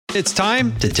It's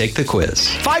time to take the quiz.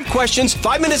 5 questions,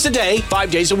 5 minutes a day,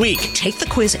 5 days a week. Take the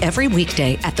quiz every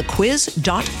weekday at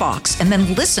thequiz.fox and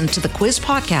then listen to the quiz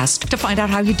podcast to find out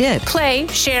how you did. Play,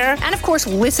 share, and of course,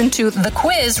 listen to the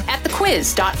quiz at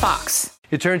thequiz.fox.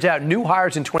 It turns out new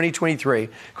hires in 2023,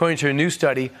 according to a new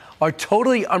study, are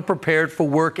totally unprepared for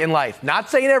work and life. Not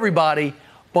saying everybody,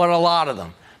 but a lot of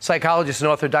them. Psychologist and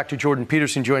author Dr. Jordan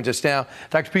Peterson joins us now.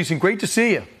 Dr. Peterson, great to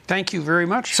see you. Thank you very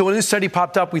much. So when this study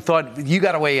popped up, we thought, you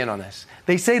got to weigh in on this.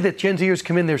 They say that Gen Zers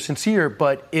come in, they're sincere,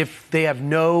 but if they have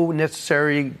no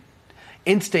necessary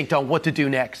instinct on what to do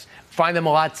next, find them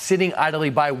a lot sitting idly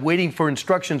by, waiting for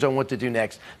instructions on what to do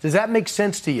next. Does that make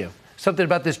sense to you? Something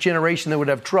about this generation that would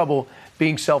have trouble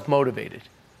being self-motivated?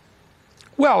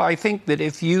 Well, I think that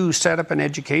if you set up an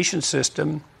education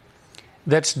system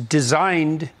that's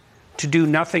designed to do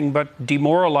nothing but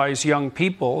demoralize young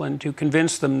people and to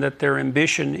convince them that their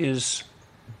ambition is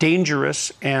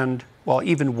dangerous and, well,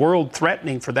 even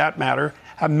world-threatening for that matter,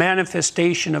 a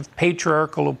manifestation of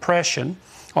patriarchal oppression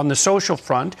on the social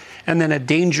front, and then a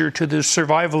danger to the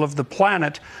survival of the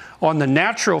planet on the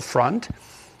natural front,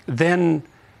 then,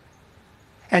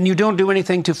 and you don't do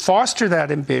anything to foster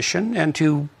that ambition and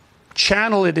to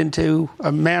channel it into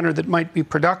a manner that might be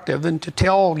productive and to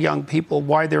tell young people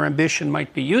why their ambition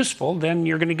might be useful, then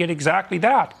you're going to get exactly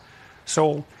that.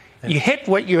 So you hit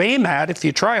what you aim at if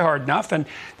you try hard enough, and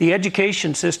the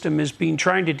education system has been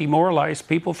trying to demoralize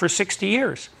people for 60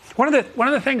 years. One of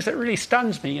the things that really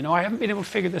stuns me, I haven't been able to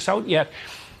figure this out yet.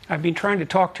 I've been trying to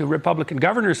talk to Republican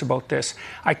governors about this.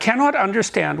 I cannot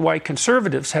understand why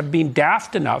conservatives have been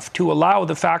daft enough to allow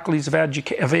the faculties of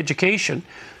education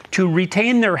to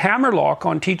retain their hammerlock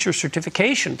on teacher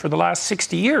certification for the last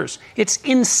 60 years. It's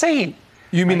insane.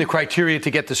 You mean the criteria to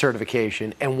get the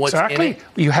certification and what's exactly. in it?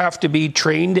 You have to be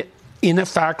trained in a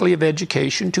faculty of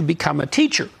education to become a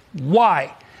teacher.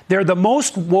 Why? They're the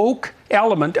most woke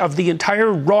element of the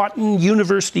entire rotten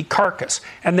university carcass,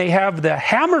 and they have the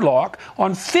hammerlock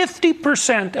on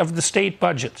 50% of the state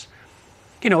budgets.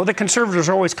 The conservatives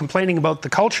are always complaining about the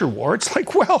culture war. It's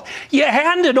like, well, you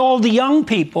handed all the young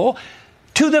people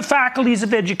to the faculties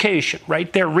of education,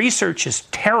 right? Their research is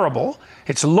terrible.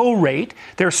 It's low rate.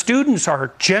 Their students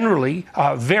are generally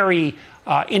very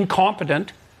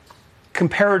incompetent,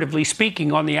 comparatively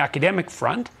speaking, on the academic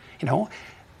front.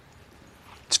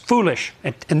 It's foolish.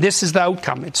 And this is the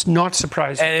outcome. It's not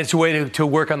surprising. And it's a way to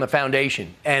work on the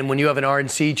foundation. And when you have an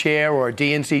RNC chair or a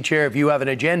DNC chair, if you have an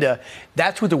agenda,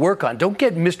 that's what to work on. Don't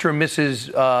get Mr. and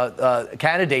Mrs.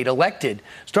 Candidate elected.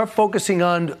 Start focusing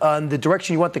on the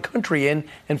direction you want the country in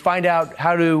and find out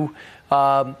how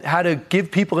to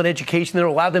give people an education that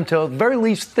will allow them to at the very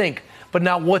least think, but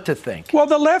not what to think. Well,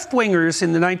 the left-wingers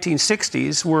in the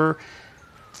 1960s were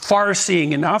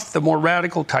far-seeing enough, the more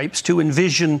radical types, to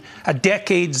envision a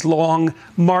decades-long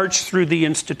march through the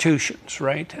institutions,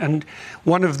 right? And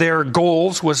one of their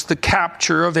goals was the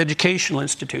capture of educational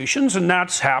institutions, and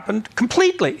that's happened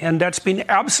completely. And that's been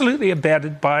absolutely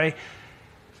abetted by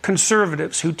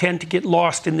conservatives who tend to get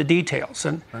lost in the details.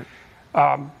 And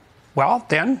well,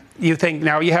 then you think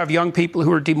now you have young people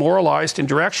who are demoralized and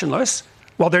directionless.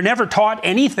 Well, they're never taught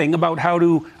anything about how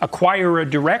to acquire a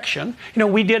direction.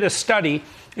 We did a study.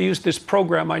 I used this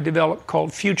program I developed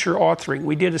called Future Authoring.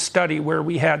 We did a study where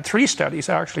we had 3 studies,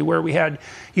 actually, where we had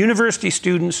university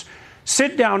students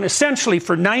sit down essentially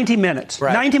for 90 minutes.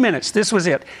 Right. 90 minutes, this was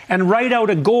it. And write out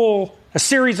a goal, a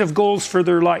series of goals for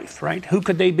their life, right? Who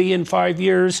could they be in 5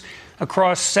 years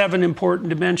across 7 important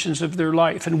dimensions of their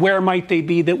life? And where might they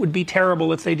be that would be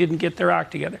terrible if they didn't get their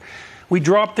act together? We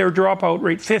dropped their dropout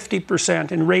rate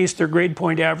 50% and raised their grade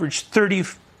point average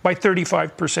by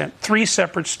 35%. 3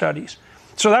 separate studies.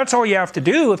 So that's all you have to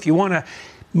do if you want to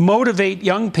motivate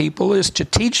young people, is to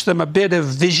teach them a bit of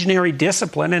visionary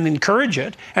discipline and encourage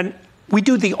it. And we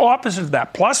do the opposite of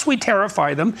that. Plus, we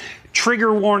terrify them.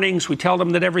 Trigger warnings. We tell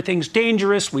them that everything's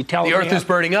dangerous. We tell them the earth is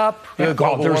burning up.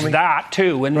 Well, there's that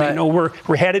too. And right.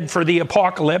 We're headed for the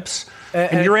apocalypse.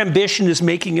 And your ambition is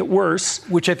making it worse.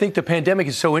 Which I think the pandemic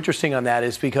is so interesting on that,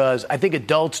 is because I think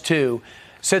adults too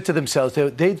said to themselves,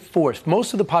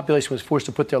 most of the population was forced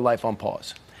to put their life on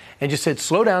pause. And just said,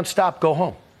 slow down, stop, go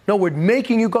home. No, we're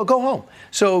making you go home.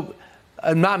 So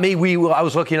not me, I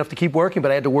was lucky enough to keep working, but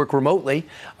I had to work remotely.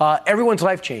 Everyone's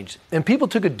life changed. And people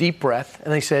took a deep breath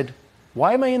and they said,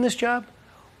 why am I in this job?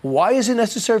 Why is it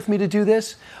necessary for me to do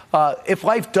this? If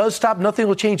life does stop, nothing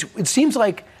will change. It seems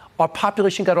like our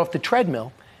population got off the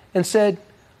treadmill and said,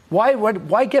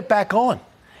 why get back on?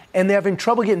 And they're having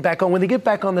trouble getting back on. When they get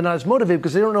back on, they're not as motivated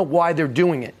because they don't know why they're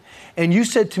doing it. And you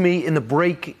said to me in the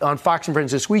break on Fox and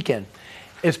Friends this weekend,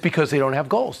 it's because they don't have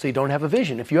goals. They don't have a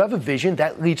vision. If you have a vision,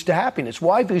 that leads to happiness.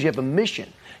 Why? Because you have a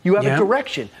mission. You have a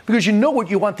direction because you know what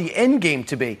you want the end game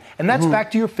to be. And that's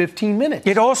back to your 15 minutes.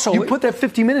 You put that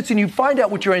 15 minutes and you find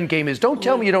out what your end game is. Don't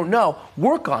tell me you don't know.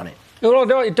 Work on it.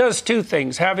 Well, it does two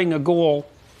things. Having a goal,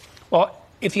 well,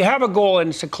 if you have a goal and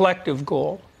it's a collective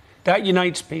goal, that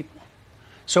unites people.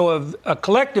 So a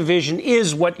collective vision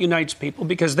is what unites people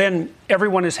because then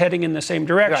everyone is heading in the same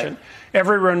direction. Right.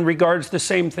 Everyone regards the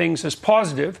same things as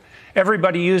positive.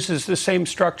 Everybody uses the same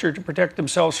structure to protect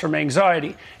themselves from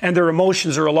anxiety, and their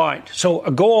emotions are aligned. So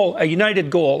a goal, a united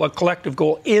goal, a collective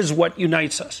goal is what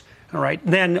unites us. All right.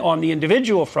 Then on the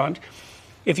individual front,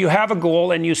 if you have a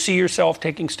goal and you see yourself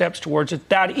taking steps towards it,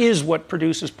 that is what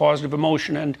produces positive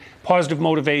emotion and positive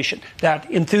motivation, that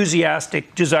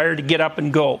enthusiastic desire to get up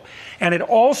and go. And it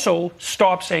also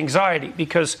stops anxiety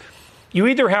because you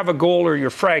either have a goal or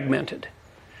you're fragmented.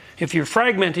 If you're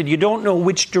fragmented, you don't know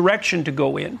which direction to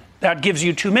go in. That gives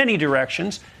you too many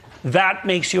directions. That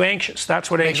makes you anxious.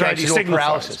 That's what anxiety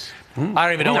signifies. I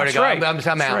don't even know where to go. Right.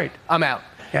 I'm out. Right. I'm out.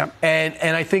 Yeah.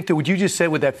 And I think that what you just said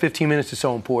with that 15 minutes is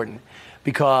so important.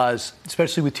 Because,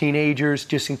 especially with teenagers,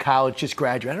 just in college, just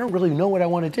graduate, I don't really know what I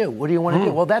want to do. What do you want to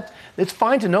do? Well, it's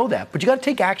fine to know that, but you got to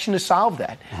take action to solve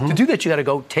that. To do that, you got to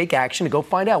go take action to go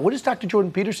find out. What does Dr.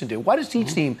 Jordan Peterson do? Why does he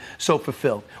seem so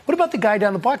fulfilled? What about the guy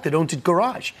down the block that owns a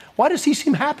garage? Why does he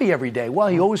seem happy every day? Well,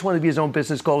 he always wanted to be his own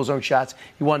business, call his own shots.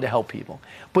 He wanted to help people.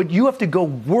 But you have to go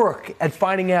work at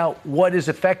finding out what is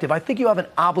effective. I think you have an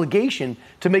obligation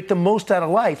to make the most out of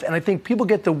life, and I think people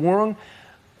get the wrong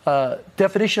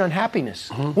definition on happiness.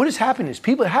 What is happiness?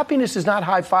 Happiness is not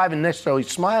high-fiving and necessarily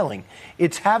smiling.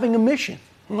 It's having a mission.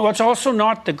 Well, it's also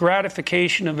not the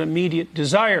gratification of immediate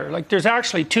desire. Like there's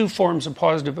actually two forms of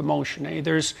positive emotion.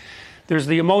 There's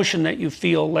the emotion that you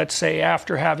feel, let's say,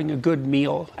 after having a good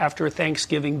meal, after a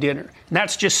Thanksgiving dinner. And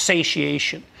that's just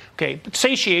satiation. Okay, but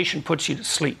satiation puts you to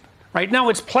sleep. Right now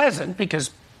it's pleasant because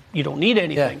you don't need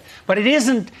anything. But it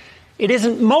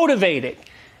isn't motivating.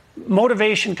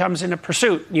 Motivation comes in a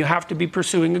pursuit. You have to be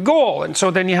pursuing a goal. And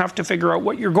so then you have to figure out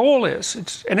what your goal is.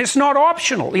 It's not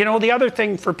optional. The other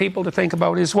thing for people to think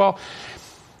about is, well,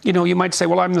 you might say,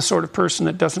 well, I'm the sort of person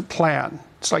that doesn't plan.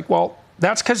 It's like, well,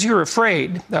 that's because you're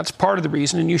afraid. That's part of the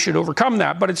reason, and you should overcome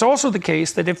that. But it's also the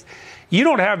case that if you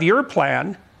don't have your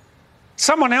plan,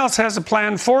 someone else has a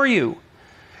plan for you.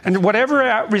 And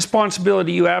whatever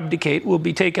responsibility you abdicate will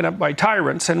be taken up by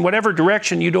tyrants, and whatever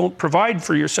direction you don't provide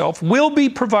for yourself will be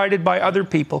provided by other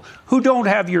people who don't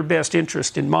have your best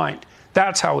interest in mind.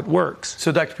 That's how it works.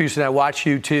 So, Dr. Peterson, I watch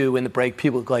you, too, in the break.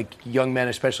 People, like young men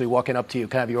especially, walking up to you,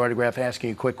 kind of your autograph, asking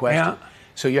you a quick question. Yeah.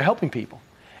 So you're helping people.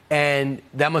 And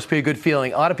that must be a good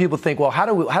feeling. A lot of people think, well, how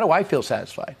do I feel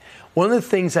satisfied? One of the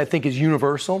things I think is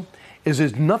universal is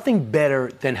there's nothing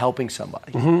better than helping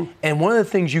somebody. And one of the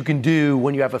things you can do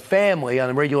when you have a family on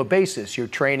a regular basis, you're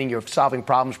training, you're solving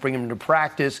problems, bringing them to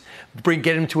practice, get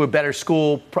them to a better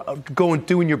school,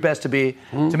 doing your best to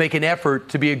make an effort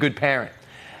to be a good parent.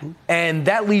 And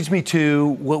that leads me to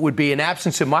what would be an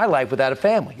absence in my life without a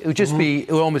family. It would just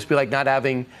it would almost be like not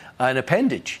having an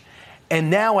appendage.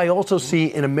 And now I also see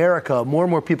in America more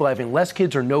and more people having less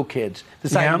kids or no kids,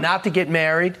 deciding not to get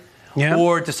married,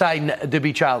 or decide to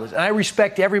be childless. And I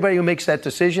respect everybody who makes that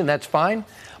decision. That's fine.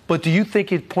 But do you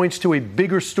think it points to a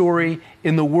bigger story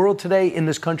in the world today, in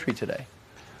this country today?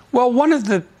 Well, one of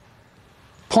the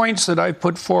points that I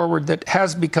put forward that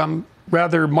has become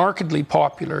rather markedly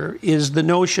popular is the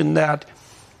notion that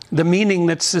the meaning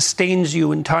that sustains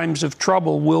you in times of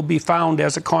trouble will be found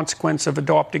as a consequence of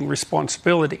adopting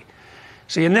responsibility.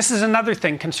 See, and this is another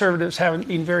thing conservatives haven't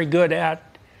been very good at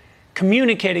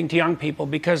communicating to young people,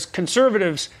 because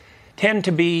conservatives tend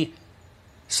to be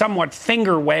somewhat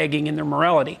finger-wagging in their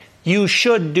morality. You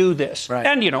should do this. Right.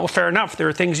 And, fair enough, there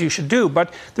are things you should do,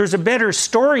 but there's a better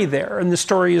story there, and the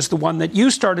story is the one that you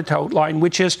started to outline,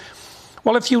 which is,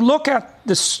 well, if you look at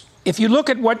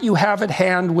what you have at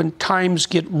hand when times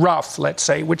get rough, let's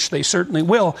say, which they certainly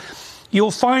will,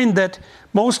 you'll find that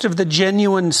most of the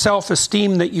genuine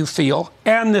self-esteem that you feel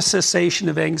and the cessation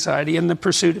of anxiety and the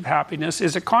pursuit of happiness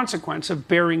is a consequence of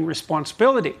bearing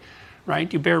responsibility,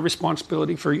 right? You bear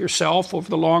responsibility for yourself over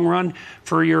the long run,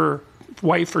 for your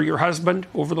wife or your husband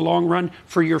over the long run,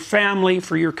 for your family,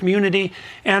 for your community.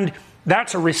 And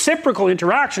that's a reciprocal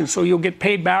interaction, so you'll get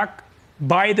paid back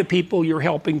by the people you're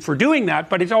helping for doing that,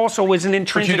 but it also is an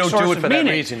intrinsic source of meaning. But you don't do it for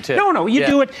that reason, too. No,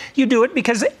 you do it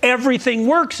because everything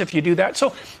works if you do that.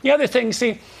 So the other thing,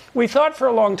 we thought for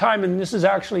a long time, and this is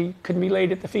actually could be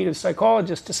laid at the feet of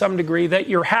psychologists to some degree, that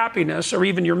your happiness or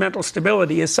even your mental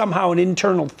stability is somehow an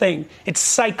internal thing. It's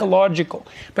psychological.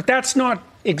 But that's not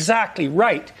exactly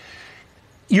right.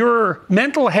 Your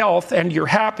mental health and your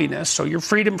happiness, so your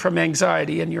freedom from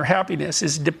anxiety and your happiness,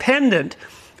 is dependent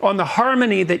on the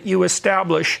harmony that you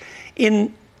establish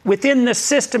within the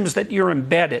systems that you're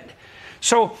embedded.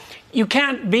 So you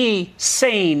can't be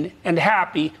sane and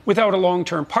happy without a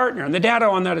long-term partner. And the data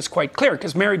on that is quite clear,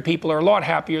 because married people are a lot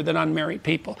happier than unmarried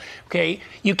people. Okay?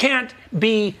 You can't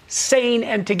be sane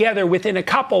and together within a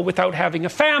couple without having a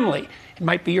family. It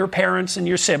might be your parents and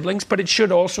your siblings, but it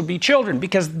should also be children,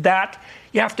 because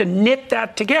you have to knit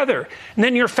that together. And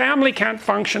then your family can't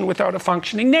function without a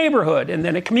functioning neighborhood, and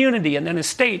then a community, and then a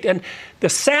state. And the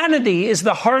sanity is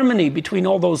the harmony between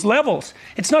all those levels.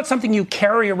 It's not something you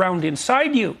carry around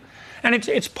inside you. And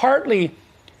it's partly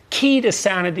key to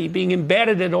sanity, being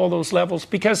embedded at all those levels,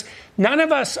 because none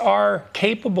of us are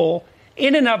capable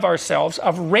in and of ourselves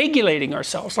of regulating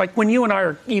ourselves. Like when you and I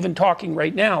are even talking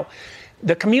right now,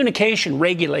 the communication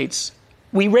regulates.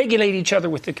 We regulate each other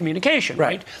with the communication,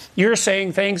 right? You're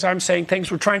saying things, I'm saying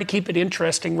things. We're trying to keep it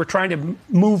interesting. We're trying to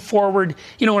move forward,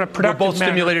 in a productive manner. We're both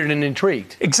stimulated and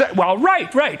intrigued. Exactly. Well,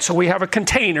 right. So we have a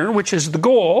container, which is the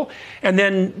goal, and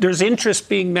then there's interest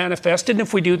being manifested. And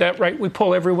if we do that right, we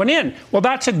pull everyone in. Well,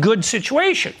 that's a good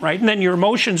situation, right? And then your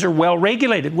emotions are well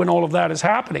regulated when all of that is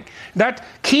happening.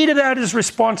 Key to that is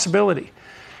responsibility.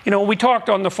 We talked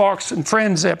on the Fox and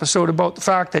Friends episode about the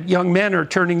fact that young men are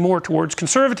turning more towards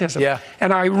conservatism. Yeah.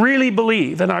 And I really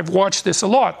believe, and I've watched this a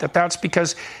lot, that's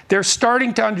because they're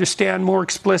starting to understand more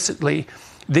explicitly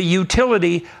the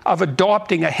utility of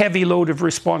adopting a heavy load of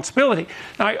responsibility.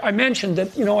 Now, I mentioned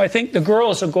that, I think the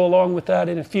girls will go along with that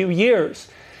in a few years.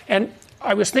 And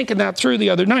I was thinking that through the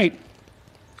other night.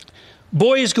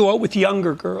 Boys go out with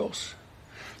younger girls.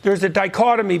 There's a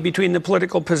dichotomy between the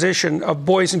political position of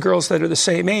boys and girls that are the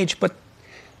same age, but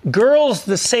girls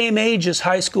the same age as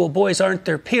high school boys aren't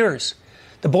their peers.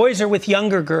 The boys are with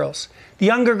younger girls. The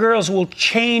younger girls will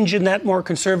change in that more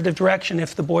conservative direction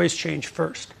if the boys change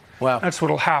first. Wow. That's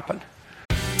what'll happen.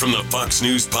 From the Fox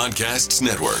News Podcasts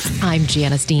Network. I'm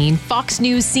Janice Dean, Fox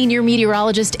News senior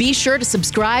meteorologist. Be sure to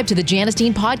subscribe to the Janice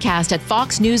Dean podcast at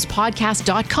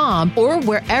foxnewspodcast.com or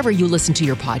wherever you listen to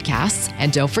your podcasts.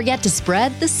 And don't forget to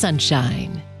spread the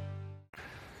sunshine.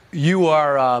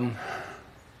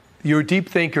 You're a deep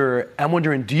thinker. I'm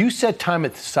wondering, do you set time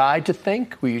aside to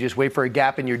think? Will you just wait for a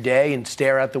gap in your day and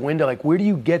stare out the window? Like, where do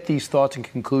you get these thoughts and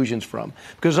conclusions from?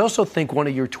 Because I also think one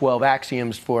of your 12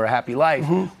 axioms for a happy life,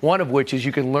 one of which is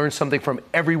you can learn something from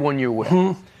everyone you're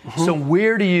with. So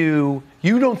where do you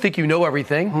don't think you know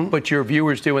everything, but your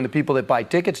viewers do and the people that buy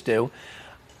tickets do.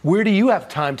 Where do you have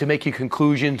time to make your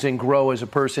conclusions and grow as a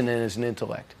person and as an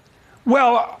intellect?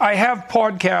 Well, I have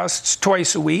podcasts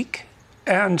twice a week.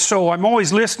 And so I'm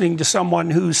always listening to someone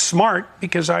who's smart,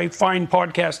 because I find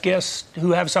podcast guests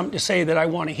who have something to say that I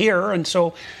want to hear. And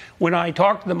so when I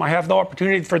talk to them, I have the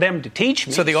opportunity for them to teach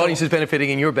me. So the audience is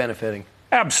benefiting and you're benefiting.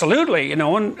 Absolutely.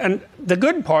 And the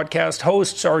good podcast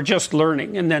hosts are just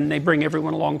learning, and then they bring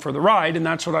everyone along for the ride. And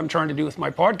that's what I'm trying to do with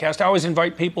my podcast. I always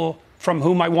invite people from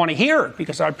whom I want to hear,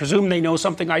 because I presume they know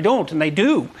something I don't, and they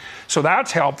do. So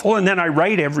that's helpful. And then I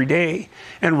write every day.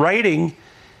 And writing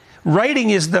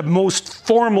is the most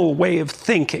formal way of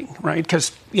thinking, right?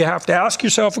 Because you have to ask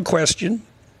yourself a question.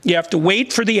 You have to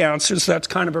wait for the answers. That's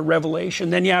kind of a revelation.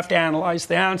 Then you have to analyze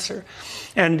the answer.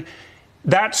 And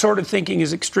that sort of thinking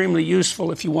is extremely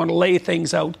useful if you want to lay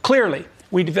things out clearly.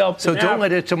 We developed So don't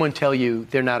let someone tell you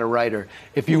they're not a writer.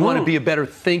 If you want to be a better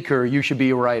thinker, you should be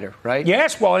a writer, right?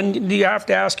 Yes, well, and you have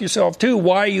to ask yourself, too,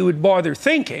 why you would bother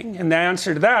thinking. And the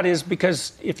answer to that is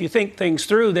because if you think things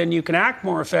through, then you can act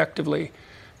more effectively.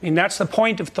 I mean, that's the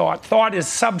point of thought. Thought is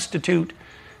substitute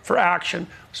for action.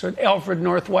 So Alfred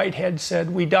North Whitehead said,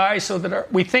 we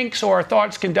think so our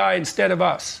thoughts can die instead of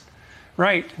us.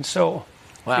 Right? And so,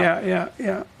 wow.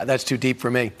 Yeah. That's too deep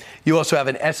for me. You also have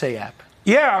an essay app.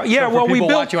 Yeah. So well, we built.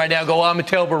 built. Watching right now, go, I'm a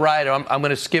terrible writer. I'm going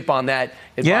to skip on that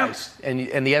advice. Yeah.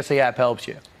 And the essay app helps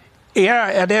you. Yeah,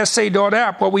 at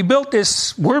essay.app. Well, we built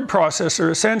this word processor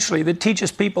essentially that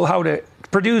teaches people how to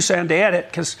produce and to edit,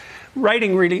 because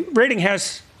writing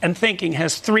has and thinking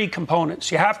has three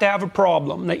components. You have to have a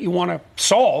problem that you want to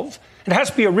solve. It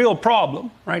has to be a real problem,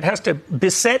 right? It has to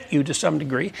beset you to some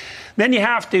degree. Then you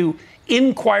have to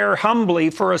inquire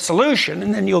humbly for a solution,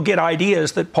 and then you'll get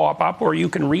ideas that pop up, or you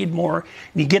can read more,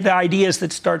 and you get the ideas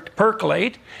that start to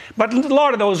percolate. But a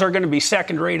lot of those are going to be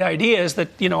second-rate ideas that,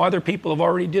 other people have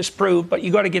already disproved, but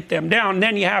you got to get them down. And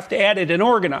then you have to edit and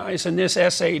organize, and this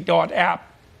essay.app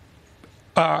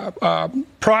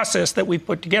process that we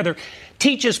put together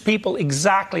teaches people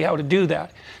exactly how to do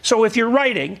that. So if you're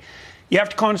writing, you have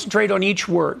to concentrate on each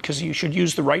word, because you should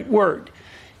use the right word.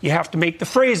 you have to make the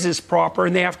phrases proper,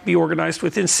 and they have to be organized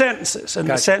within sentences. And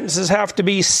the sentences have to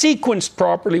be sequenced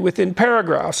properly within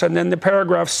paragraphs, and then the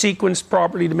paragraphs sequenced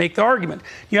properly to make the argument.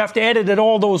 You have to edit at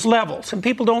all those levels, and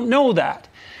people don't know that,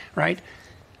 right?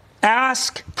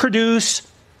 Ask, produce,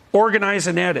 organize,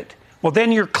 and edit. Well,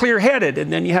 then you're clear-headed,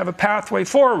 and then you have a pathway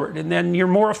forward, and then you're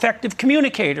a more effective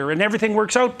communicator, and everything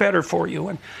works out better for you.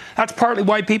 And that's partly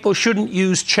why people shouldn't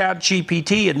use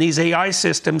ChatGPT and these AI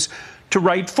systems to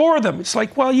write for them. It's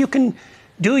like, well, you can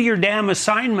do your damn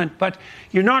assignment, but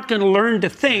you're not going to learn to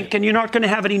think, and you're not going to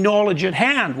have any knowledge at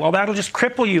hand. Well, that'll just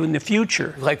cripple you in the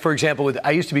future. Like, for example,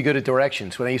 I used to be good at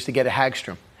directions when I used to get a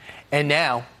Hagstrom. And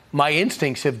now my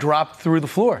instincts have dropped through the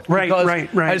floor. Right.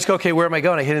 I just go, okay, where am I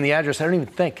going? I hit in the address. I don't even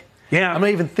think. Yeah. I'm not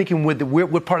even thinking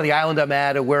what part of the island I'm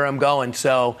at or where I'm going.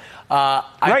 So,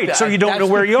 so you don't know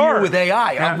where you are. With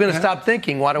AI, I'm going to stop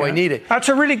thinking. Why do I need it? That's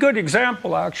a really good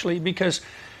example, actually, because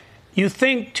you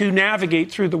think to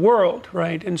navigate through the world,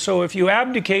 right? And so if you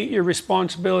abdicate your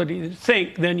responsibility to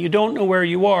think, then you don't know where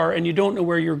you are and you don't know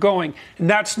where you're going. And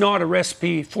that's not a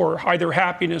recipe for either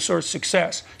happiness or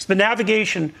success. So the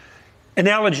navigation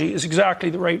analogy is exactly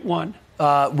the right one.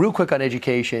 Real quick on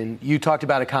education, you talked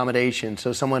about accommodation.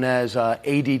 So someone has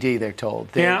ADD, they're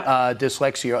told,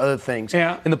 dyslexia or other things.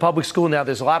 Yeah. In the public school now,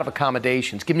 there's a lot of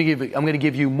accommodations. I'm going to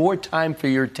give you more time for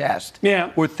your test.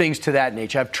 Yeah. Or things to that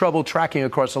nature. I have trouble tracking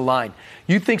across the line.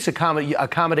 You think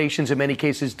accommodations in many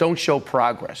cases don't show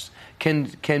progress,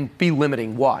 can be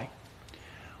limiting. Why?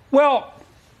 Well,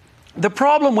 the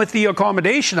problem with the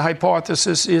accommodation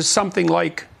hypothesis is something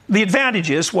like, the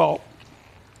advantage is, well,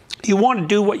 you want to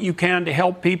do what you can to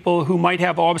help people who might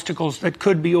have obstacles that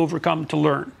could be overcome to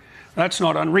learn. That's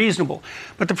not unreasonable.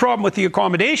 But the problem with the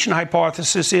accommodation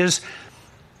hypothesis is,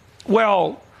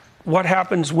 well, what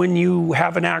happens when you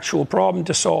have an actual problem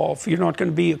to solve? You're not going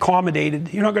to be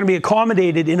accommodated. You're not going to be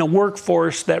accommodated in a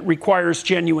workforce that requires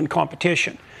genuine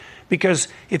competition. Because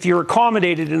if you're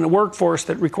accommodated in a workforce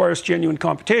that requires genuine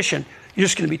competition, you're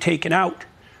just going to be taken out.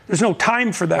 There's no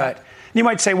time for that. Right. You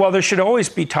might say, well, there should always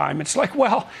be time. It's like,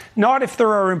 well, not if there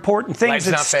are important things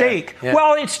at stake. Yeah.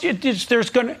 Well,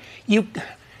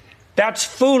 that's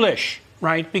foolish,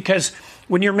 right? Because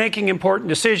when you're making important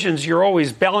decisions, you're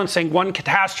always balancing one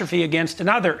catastrophe against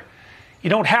another. You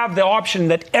don't have the option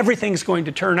that everything's going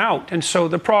to turn out. And so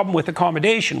the problem with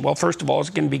accommodation, well, first of all, it's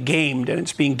going to be gamed, and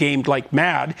it's being gamed like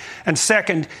mad. And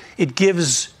second, it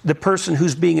gives the person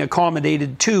who's being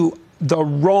accommodated to the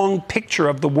wrong picture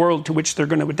of the world to which they're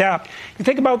going to adapt. You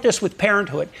think about this with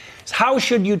parenthood. How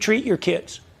should you treat your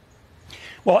kids?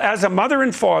 Well, as a mother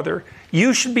and father,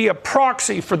 you should be a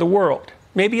proxy for the world,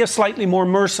 maybe a slightly more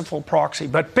merciful proxy.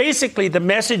 But basically, the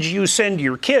message you send to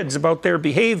your kids about their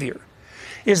behavior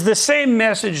is the same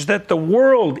message that the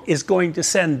world is going to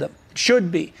send them. It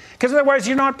should be. Because otherwise,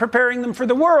 you're not preparing them for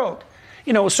the world.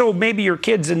 So maybe your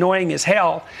kid's annoying as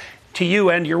hell to you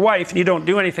and your wife, and you don't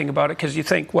do anything about it because you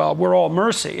think, well, we're all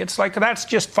mercy. It's like, that's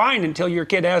just fine until your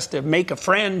kid has to make a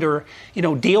friend or,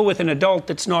 deal with an adult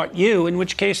that's not you, in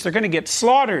which case they're going to get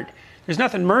slaughtered. There's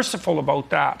nothing merciful about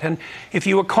that. And if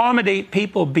you accommodate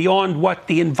people beyond what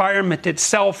the environment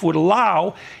itself would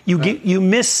allow, you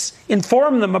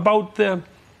misinform them about the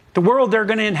world they're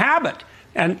going to inhabit.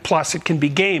 And plus, it can be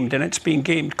gamed, and it's being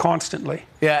gamed constantly.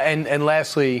 Yeah, and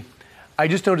lastly, I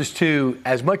just noticed, too,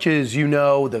 as much as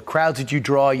the crowds that you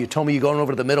draw, you told me you're going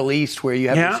over to the Middle East where you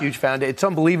have this huge foundation. It's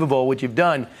unbelievable what you've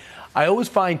done. I always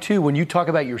find, too, when you talk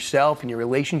about yourself and your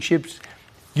relationships,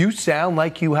 you sound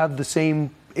like you have the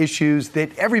same issues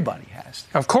that everybody has.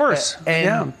 Of course.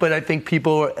 But I think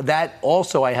that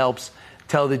also helps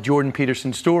tell the Jordan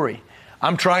Peterson story.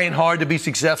 I'm trying hard to be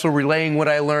successful, relaying what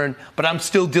I learned, but I'm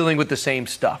still dealing with the same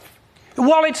stuff.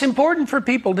 Well, it's important for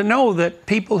people to know that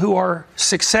people who are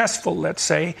successful, let's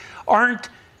say, aren't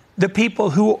the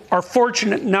people who are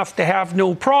fortunate enough to have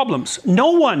no problems.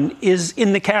 No one is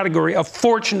in the category of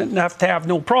fortunate enough to have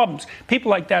no problems.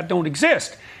 People like that don't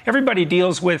exist. Everybody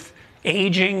deals with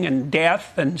aging and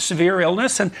death and severe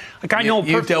illness. And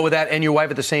you've dealt with that and your wife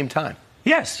at the same time.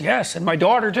 Yes, and my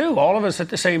daughter too, all of us at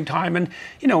the same time. And,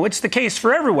 it's the case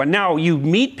for everyone. Now, you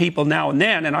meet people now and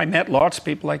then, and I met lots of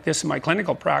people like this in my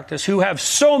clinical practice who have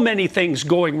so many things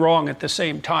going wrong at the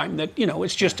same time that,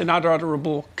 it's just an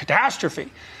unutterable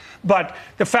catastrophe. But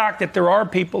the fact that there are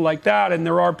people like that, and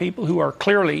there are people who are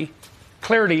clearly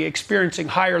experiencing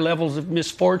higher levels of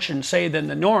misfortune, say, than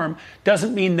the norm,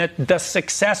 doesn't mean that the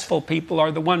successful people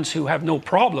are the ones who have no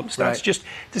problems. That's just,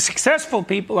 the successful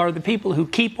people are the people who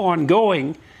keep on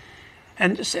going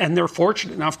and they're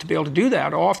fortunate enough to be able to do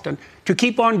that often, to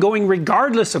keep on going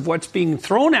regardless of what's being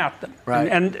thrown at them. Right.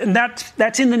 And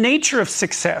that's in the nature of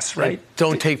success, right?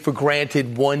 Don't take for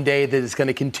granted one day that it's going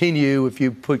to continue if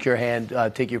you put your hand,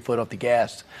 take your foot off the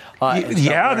gas.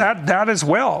 That as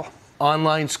well.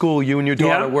 Online school, you and your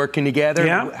daughter working together.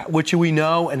 Yeah. What should we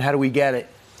know and how do we get it?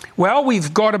 Well,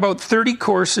 we've got about 30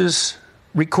 courses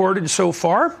recorded so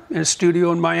far in a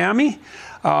studio in Miami.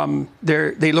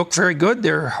 They look very good.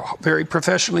 They're very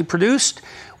professionally produced.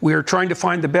 We're trying to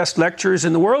find the best lecturers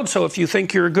in the world. So if you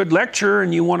think you're a good lecturer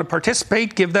and you want to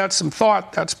participate, give that some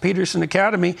thought. That's Peterson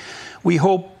Academy. We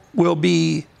hope we'll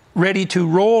be ready to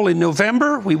roll in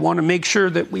November. We want to make sure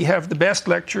that we have the best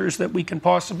lecturers that we can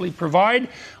possibly provide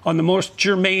on the most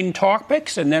germane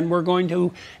topics. And then we're going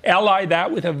to ally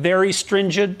that with a very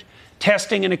stringent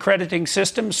testing and accrediting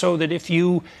system so that if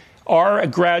you are a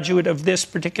graduate of this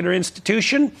particular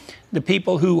institution, the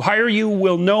people who hire you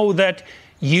will know that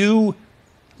you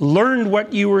learned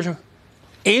what you were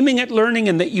aiming at learning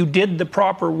and that you did the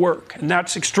proper work. And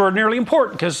that's extraordinarily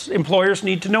important because employers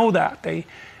need to know that.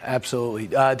 Absolutely.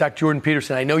 Dr. Jordan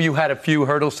Peterson, I know you had a few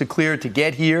hurdles to clear to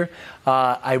get here.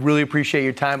 I really appreciate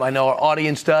your time. I know our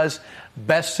audience does.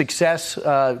 Best success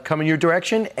coming your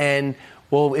direction. And,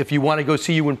 well, if you want to go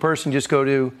see you in person, just go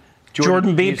to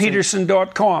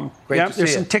JordanBPeterson.com.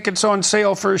 There's some tickets on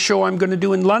sale for a show I'm going to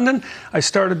do in London. I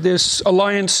started this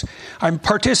alliance. I'm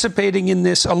participating in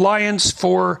this Alliance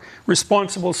for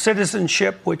Responsible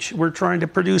Citizenship, which we're trying to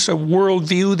produce a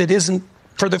worldview that isn't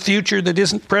for the future, that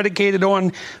isn't predicated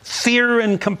on fear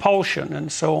and compulsion.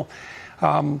 And so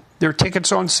there are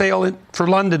tickets on sale for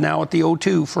London now at the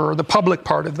O2 for the public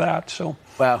part of that. So.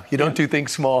 Wow, you don't do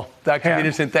things small. Dr.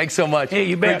 Peterson, thanks so much. Hey,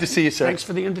 you bet. Great to see you, sir. Thanks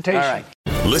for the invitation. All right.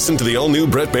 Listen to the all-new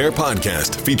Bret Baier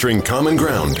podcast featuring Common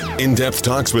Ground, in-depth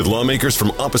talks with lawmakers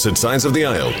from opposite sides of the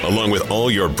aisle, along with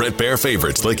all your Bret Baier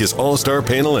favorites like his all-star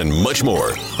panel and much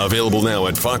more. Available now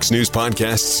at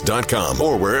foxnewspodcasts.com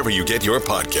or wherever you get your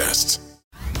podcasts.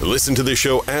 Listen to the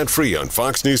show ad-free on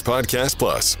Fox News Podcast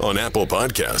Plus, on Apple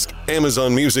Podcast,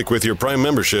 Amazon Music with your Prime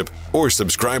membership, or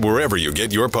subscribe wherever you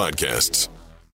get your podcasts.